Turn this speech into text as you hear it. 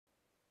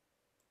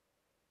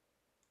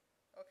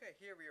Okay,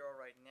 here we are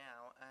right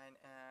now, and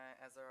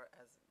as where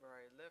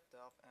I left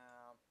off,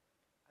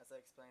 as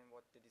I explained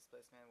what the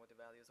displacement, what the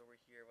values over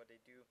here, what they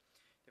do,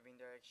 the wind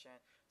direction.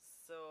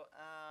 So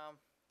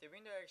the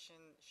wind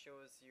direction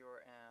shows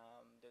your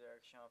the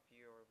direction of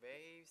your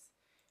waves.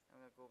 I'm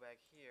gonna go back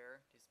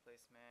here,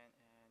 displacement,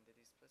 and the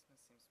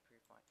displacement seems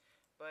pretty fine.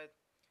 But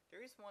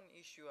there is one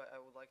issue I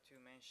would like to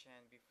mention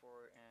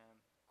before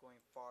going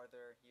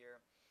farther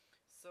here.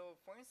 So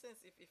for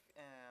instance, if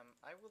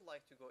I would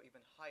like to go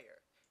even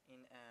higher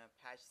in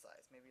patch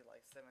size, maybe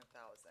like 7,000.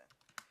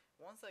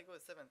 Once I go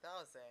to 7,000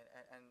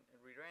 and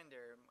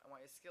re-render, my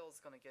skill is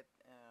gonna get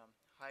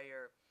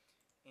higher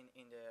in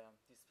the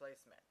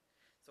displacement.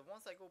 So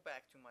once I go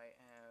back to my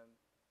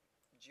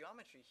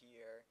geometry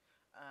here,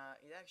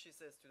 it actually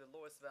says to the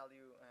lowest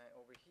value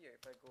over here.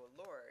 If I go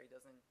lower, it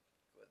doesn't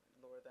go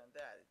lower than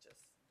that. It's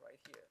just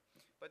right here.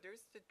 But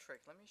there's the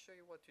trick. Let me show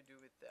you what to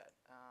do with that.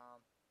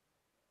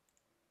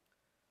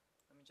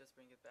 Let me just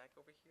bring it back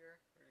over here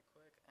really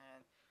quick,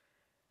 and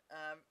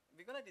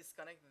we're gonna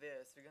disconnect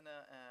this. We're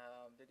gonna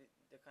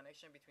the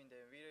connection between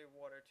the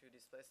VrayWater to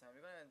displacement.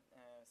 We're gonna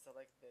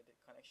select the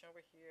connection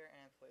over here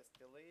and place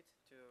delete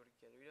to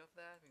get rid of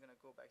that. We're gonna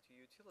go back to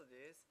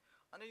utilities.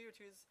 Under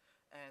utilities,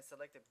 and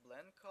select the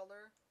blend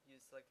color. You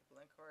select the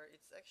blend color.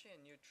 It's actually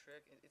a new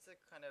trick. It's a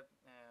kind of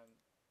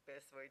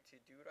best way to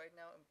do right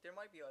now. There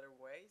might be other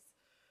ways,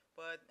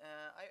 but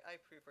I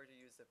prefer to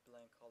use the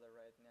blend color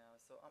right now.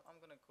 So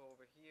I'm gonna go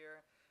over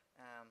here,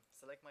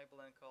 select my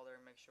blend color,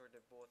 make sure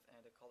that both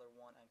the color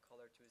 1 and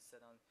color 2 is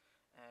set on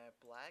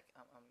black.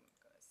 I'm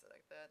gonna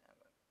select that. I'm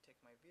gonna take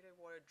my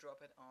VrayWater,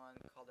 drop it on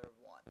color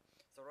 1.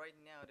 So right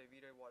now the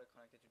VrayWater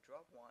connected to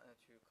drop 1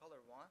 to color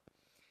 1,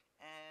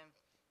 and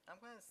I'm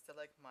gonna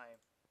select my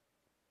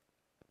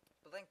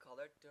blend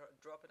color,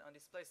 drop it on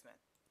displacement.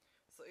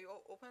 So it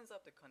opens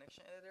up the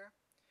connection editor.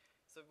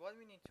 So what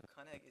we need to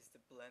connect is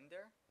the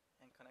blender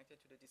and connect it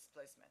to the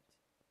displacement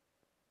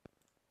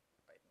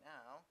right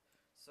now.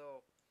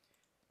 So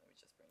let me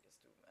just bring this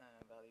to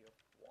value of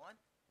 1.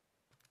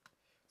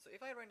 So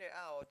if I render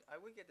out, I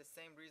will get the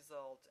same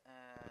result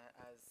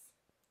as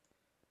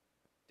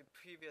the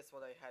previous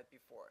what I had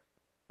before.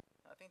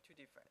 Nothing too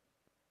different.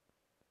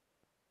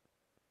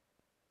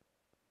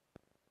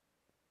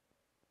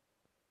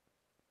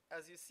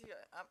 As you see,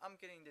 I'm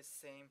getting the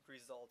same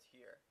result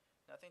here.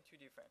 Nothing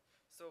too different.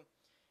 So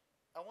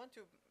I want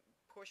to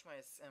push my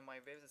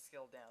waves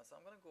scale down. So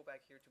I'm gonna go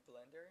back here to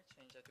Blender,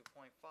 change that to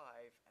 0.5,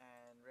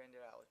 and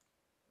render out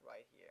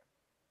right here.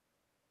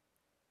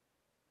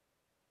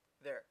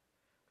 There.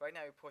 Right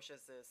now it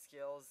pushes the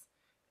scales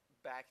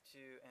back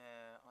to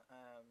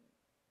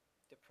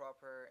the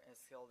proper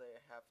scale they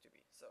have to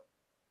be. So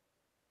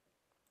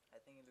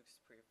I think it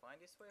looks pretty fine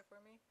this way for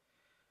me.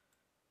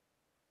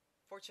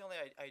 Fortunately,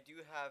 I do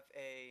have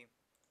a.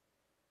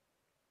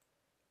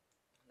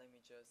 Let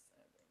me just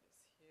bring this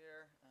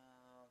here.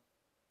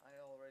 I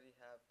already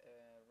have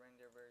a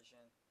render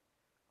version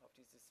of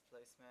this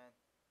displacement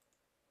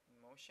in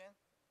motion.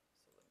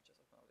 So let me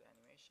just open up the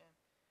animation.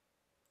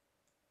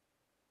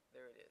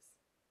 There it is.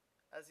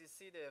 As you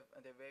see, the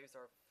waves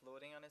are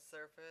floating on the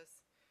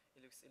surface.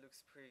 It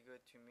looks pretty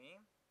good to me.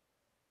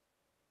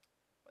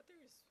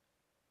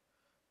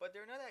 But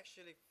they're not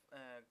actually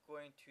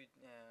going to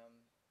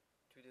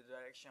the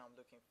direction I'm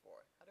looking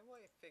for. How do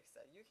I fix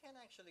that? You can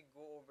actually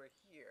go over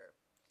here,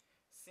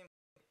 simply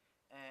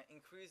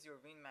increase your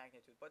wind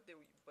magnitude. But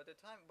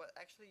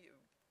actually,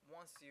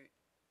 once you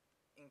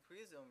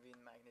increase your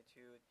wind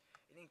magnitude,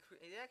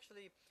 it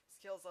actually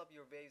scales up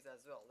your waves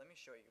as well. Let me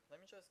show you.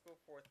 Let me just go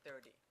for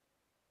 30.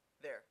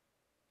 There.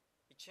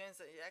 It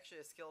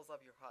actually scales up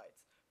your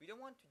heights. We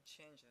don't want to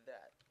change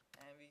that,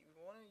 and we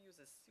want to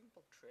use a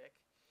simple trick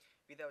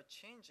without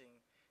changing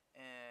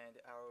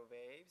our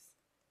waves,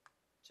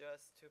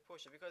 just to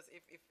push it. Because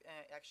if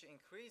actually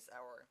increase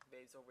our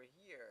waves over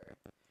here,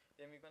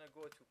 then we're gonna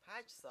go to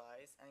patch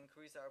size and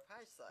increase our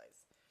patch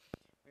size.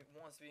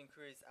 Once we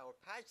increase our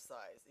patch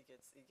size, it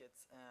gets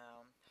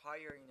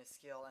higher in the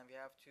scale, and we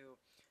have to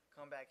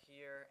come back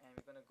here, and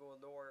we're gonna go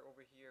lower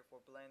over here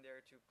for Blender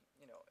to,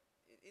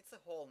 it's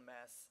a whole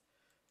mess.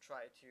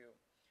 Try to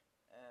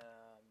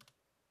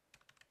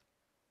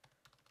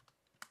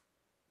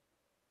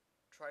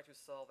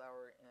solve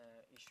our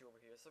issue over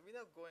here. So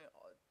without going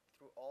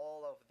through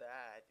all of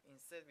that,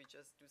 instead we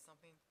just do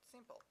something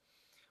simple.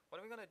 What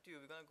are we gonna do?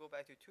 We're gonna go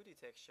back to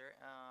 2D texture.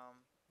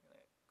 We're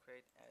gonna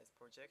create as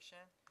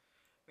projection.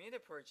 We need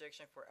a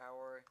projection for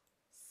our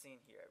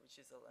scene here, which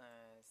is a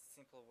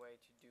simple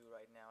way to do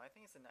right now. I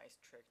think it's a nice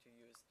trick to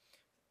use.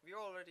 We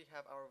already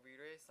have our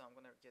V-Ray, so I'm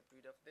gonna get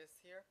rid of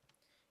this here,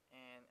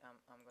 and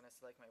I'm gonna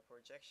select my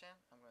projection.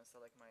 I'm gonna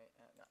select my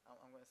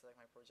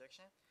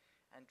projection,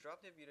 and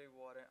drop the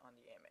VrayWater on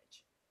the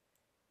image.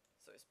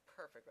 So it's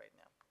perfect right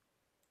now.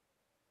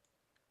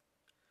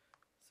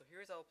 So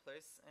here's our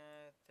place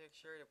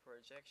texture, the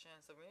projection.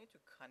 So we need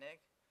to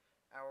connect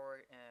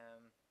our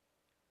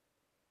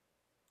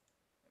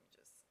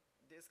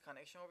this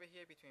connection over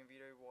here between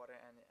VrayWater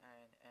and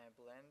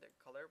blend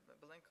color.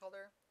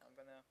 I'm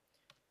gonna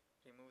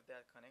remove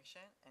that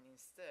connection, and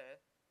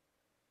instead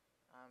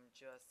I'm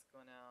just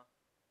gonna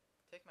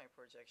take my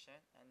projection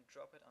and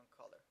drop it on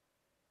color.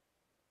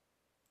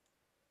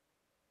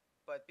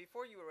 But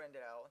before you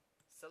render out,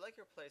 select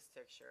your place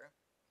texture,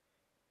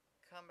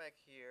 come back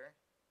here.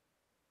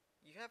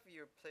 You have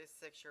your place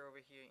texture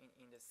over here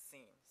in the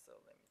scene. So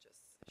let me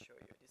just show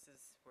you. This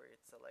is where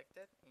it's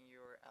selected in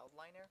your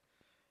outliner,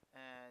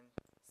 and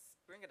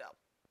bring it up.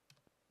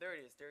 There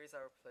it is. There is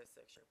our place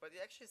texture, but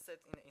it actually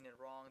set in the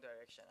wrong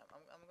direction.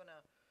 I'm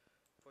gonna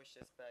push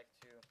this back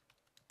to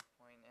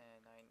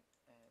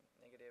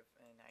negative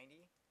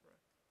 90.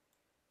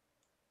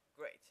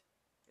 Great.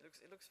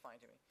 It looks fine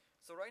to me.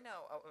 So right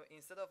now,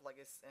 instead of like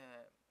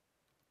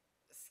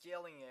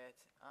scaling it,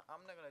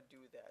 I'm not gonna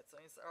do that. So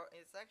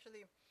it's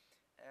actually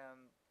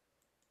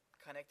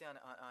connected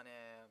on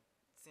a,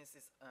 since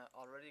it's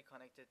already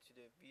connected to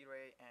the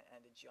V-Ray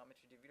and the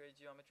geometry, the V-Ray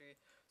geometry.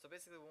 So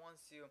basically,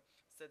 once you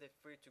set it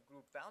free to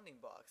group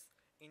bounding box,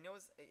 it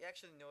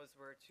actually knows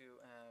where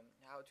to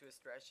how to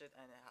stretch it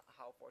and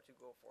how far to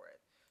go for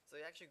it. So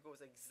it actually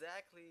goes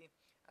exactly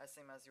as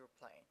same as your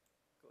plane.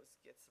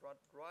 Gets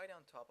right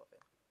on top of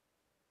it.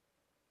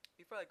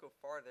 Before I go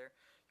farther,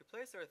 you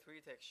place your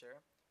 3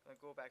 texture. I'm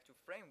gonna go back to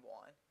frame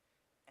 1,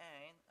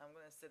 and I'm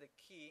gonna set a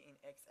key in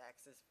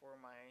x-axis for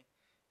my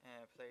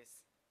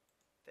place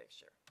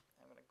texture.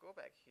 I'm gonna go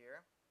back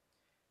here,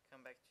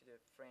 come back to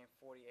the frame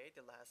 48,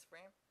 the last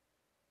frame.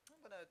 I'm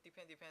gonna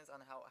depends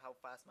on how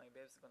fast my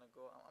wave is gonna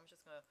go. I'm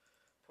just gonna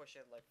push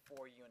it like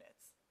 4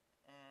 units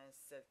and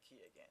set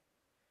key again.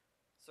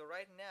 So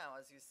right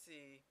now, as you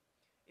see,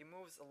 it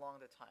moves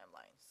along the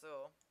timeline.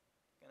 So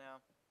I'm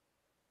gonna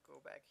go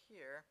back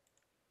here.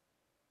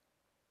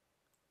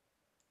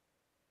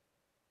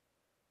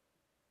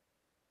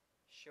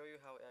 Show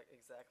you how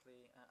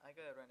exactly. I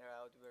got a render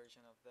out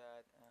version of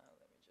that.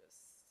 Let me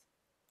just.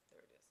 There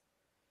it is.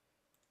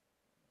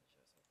 Let me just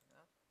open it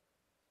up.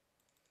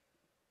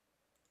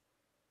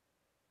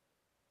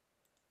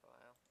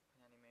 File,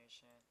 open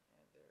animation,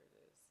 and there it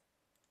is.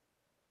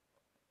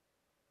 Open.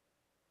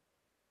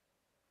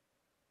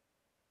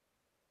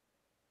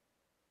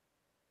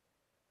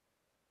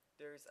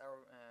 There is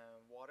our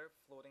water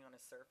floating on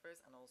the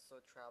surface and also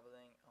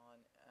traveling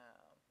on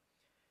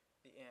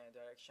the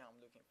direction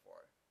I'm looking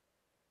for.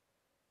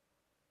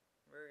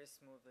 Very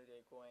smoothly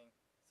they're going.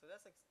 So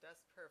that's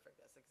perfect.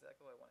 That's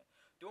exactly what I wanted.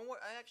 Don't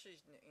worry. I actually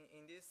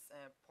in this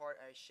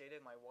part I shaded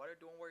my water.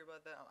 Don't worry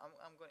about that.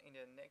 I'm going in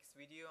the next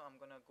video. I'm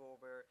gonna go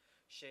over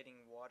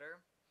shading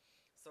water.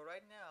 So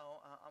right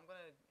now I'm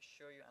gonna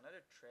show you another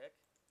trick.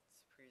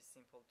 It's pretty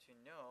simple to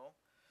know.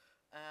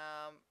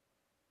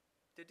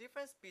 The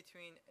difference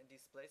between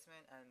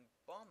displacement and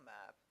bump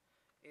map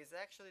is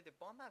actually the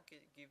bump map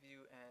give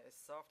you a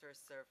softer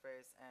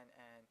surface, and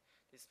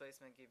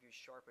displacement give you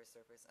sharper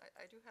surface.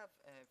 I do have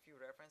a few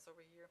reference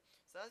over here.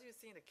 So as you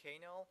see in the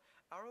canal,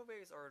 our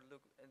waves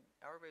look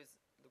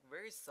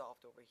very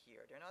soft over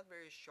here. They're not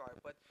very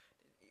sharp, but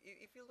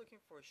if you're looking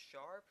for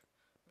sharp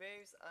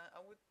waves, I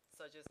would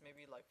suggest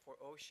maybe like for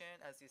ocean,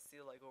 as you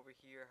see like over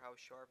here how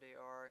sharp they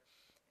are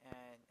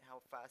and how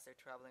fast they're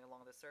traveling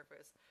along the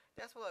surface.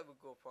 That's what I would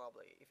go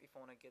probably if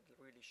I want to get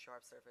really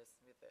sharp surface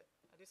with it.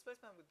 A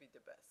displacement would be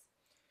the best.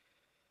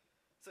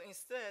 So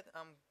instead,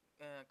 I'm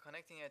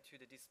connecting it to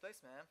the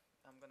displacement.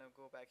 I'm gonna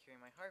go back here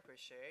in my hyper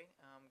shade.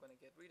 I'm gonna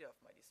get rid of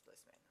my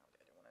displacement.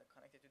 I don't want to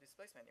connect it to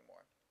displacement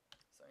anymore.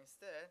 So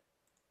instead,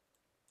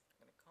 I'm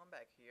gonna come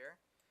back here.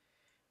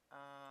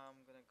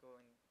 I'm gonna go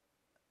and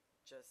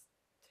just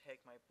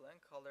take my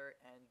blend color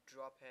and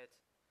drop it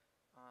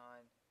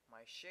on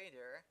my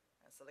shader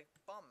and select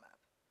bump map.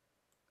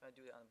 I'm gonna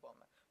do it on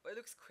bump map, but it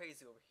looks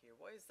crazy over here.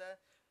 Why is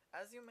that?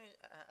 As you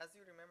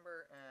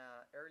remember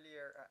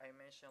earlier, I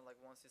mentioned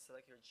like once you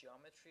select your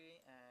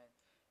geometry and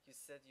you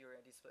set your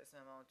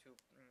displacement amount to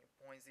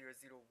 0.001,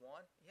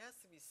 it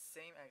has to be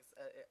same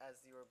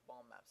as your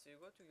bump map. So you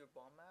go to your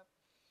bump map,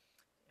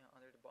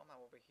 under the bump map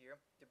over here,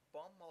 the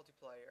bump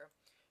multiplier,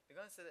 you're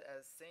gonna set it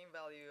as same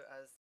value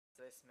as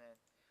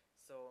displacement.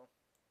 So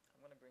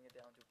I'm gonna bring it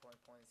down to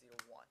 0.01.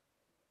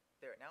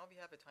 There, now we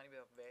have a tiny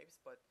bit of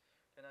waves, but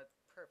they're not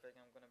perfect.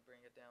 I'm gonna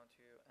bring it down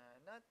to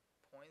not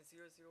 0.001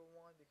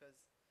 because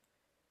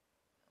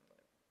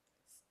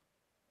it's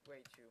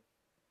way too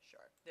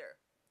sharp. There,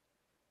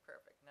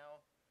 perfect.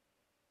 Now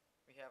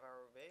we have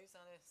our waves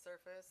on the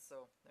surface.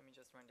 So let me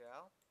just render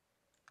out.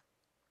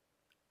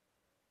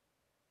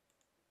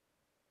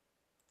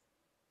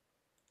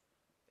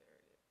 There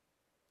it is.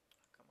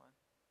 Oh, come on.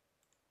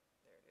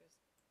 There it is.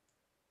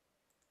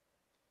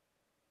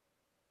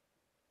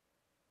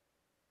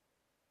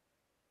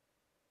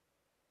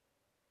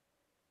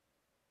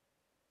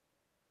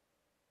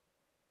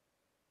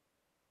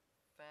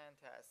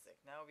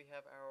 Fantastic. Now we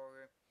have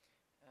our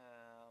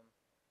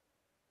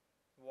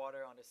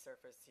water on the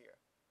surface here.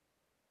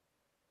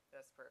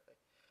 That's perfect.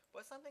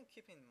 But something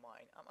keep in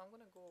mind. I'm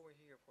gonna go over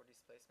here for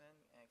displacement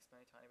and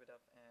explain a tiny bit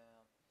of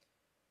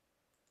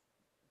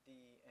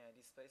the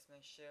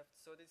displacement shift.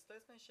 So the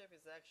displacement shift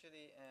is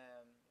actually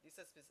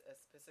this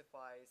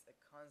specifies a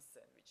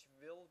constant which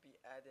will be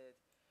added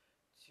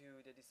to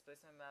the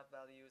displacement map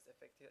values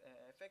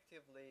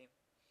effectively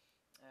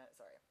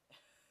sorry,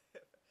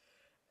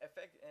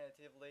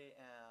 effectively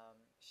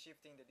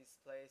shifting the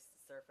displaced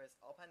surface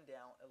up and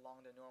down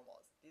along the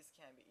normals. This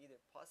can be either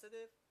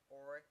positive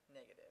or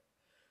negative.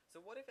 So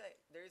what if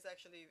there is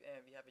actually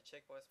we have a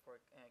checkbox for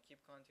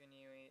keep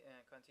continuity,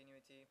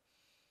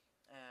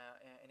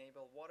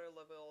 enable water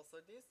level.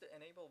 So this the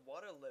enable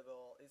water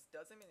level is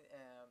doesn't mean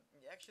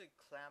it actually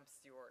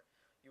clamps your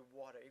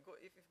water.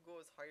 If it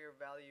goes higher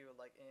value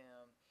like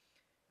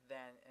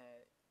than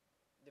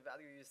the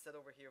value you set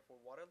over here for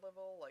water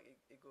level, like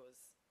it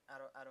goes I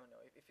don't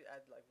know if you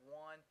add like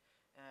one.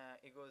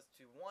 It goes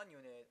to 1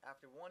 unit.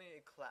 After 1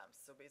 unit, it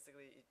clamps. So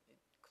basically, it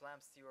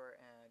clamps your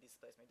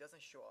displacement. It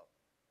doesn't show up.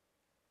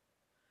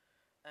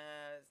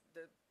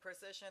 The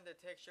precision, the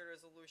texture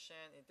resolution.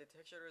 The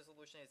texture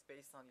resolution is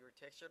based on your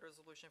texture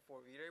resolution for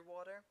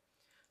VrayWater.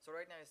 So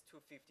right now it's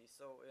 250.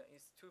 So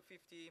it's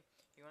 250.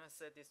 You want to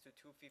set this to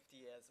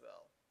 250 as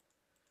well.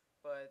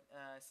 But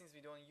since we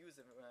don't use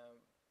the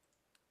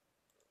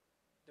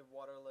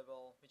water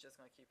level, we're just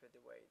gonna keep it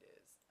the way it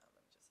is. Let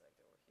me just select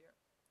it over here.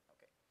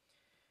 Okay.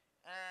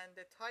 And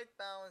the tight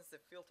bounds, the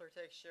filter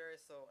texture.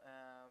 So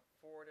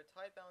for the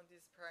tight bound,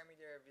 this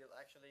parameter will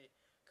actually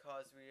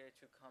cause Vray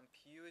to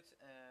compute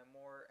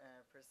more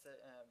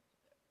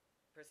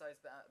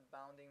precise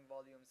bounding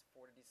volumes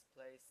for the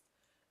displaced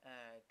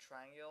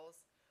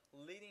triangles,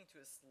 leading to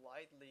a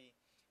slightly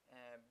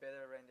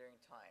better rendering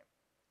time.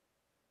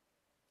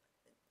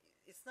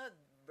 It's not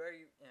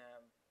very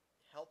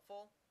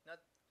helpful, not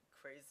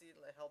crazy.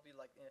 Help you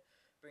like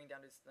bring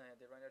down this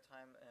the render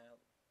time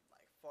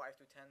like 5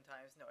 to 10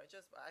 times. No, it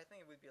just I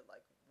think it would be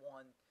like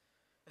one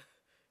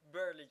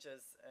barely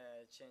just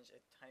change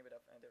a tiny bit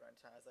of the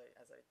runtime as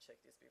I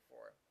checked this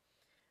before.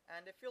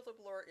 And the filter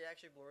blur, it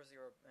actually blurs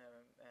your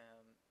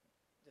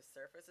the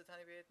surface a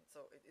tiny bit,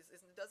 so it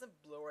doesn't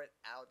blur it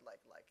out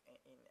like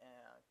in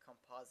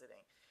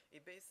compositing.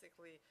 It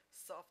basically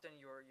soften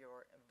your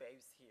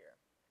waves here.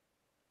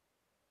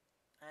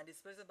 And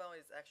displacement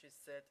bound is actually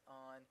set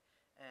on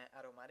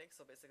automatic,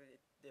 so basically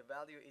the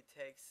value it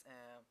takes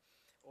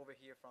over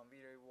here from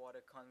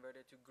VrayWater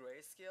converted to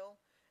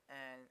grayscale,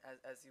 and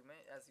as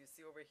you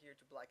see over here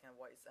to black and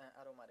white, it's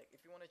automatic.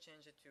 If you want to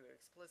change it to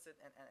explicit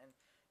and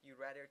you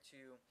rather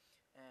to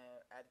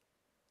add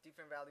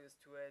different values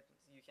to it,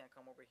 you can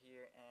come over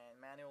here and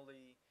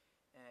manually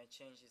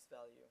change this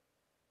value.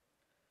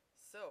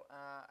 So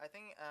I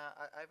think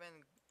I've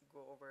been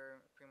go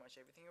over pretty much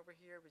everything over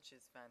here, which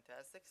is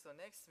fantastic. So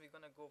next we're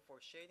gonna go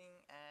for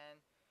shading and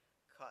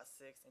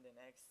caustics in the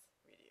next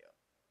video.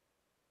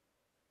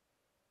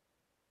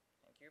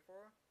 Thank you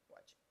for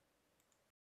watching.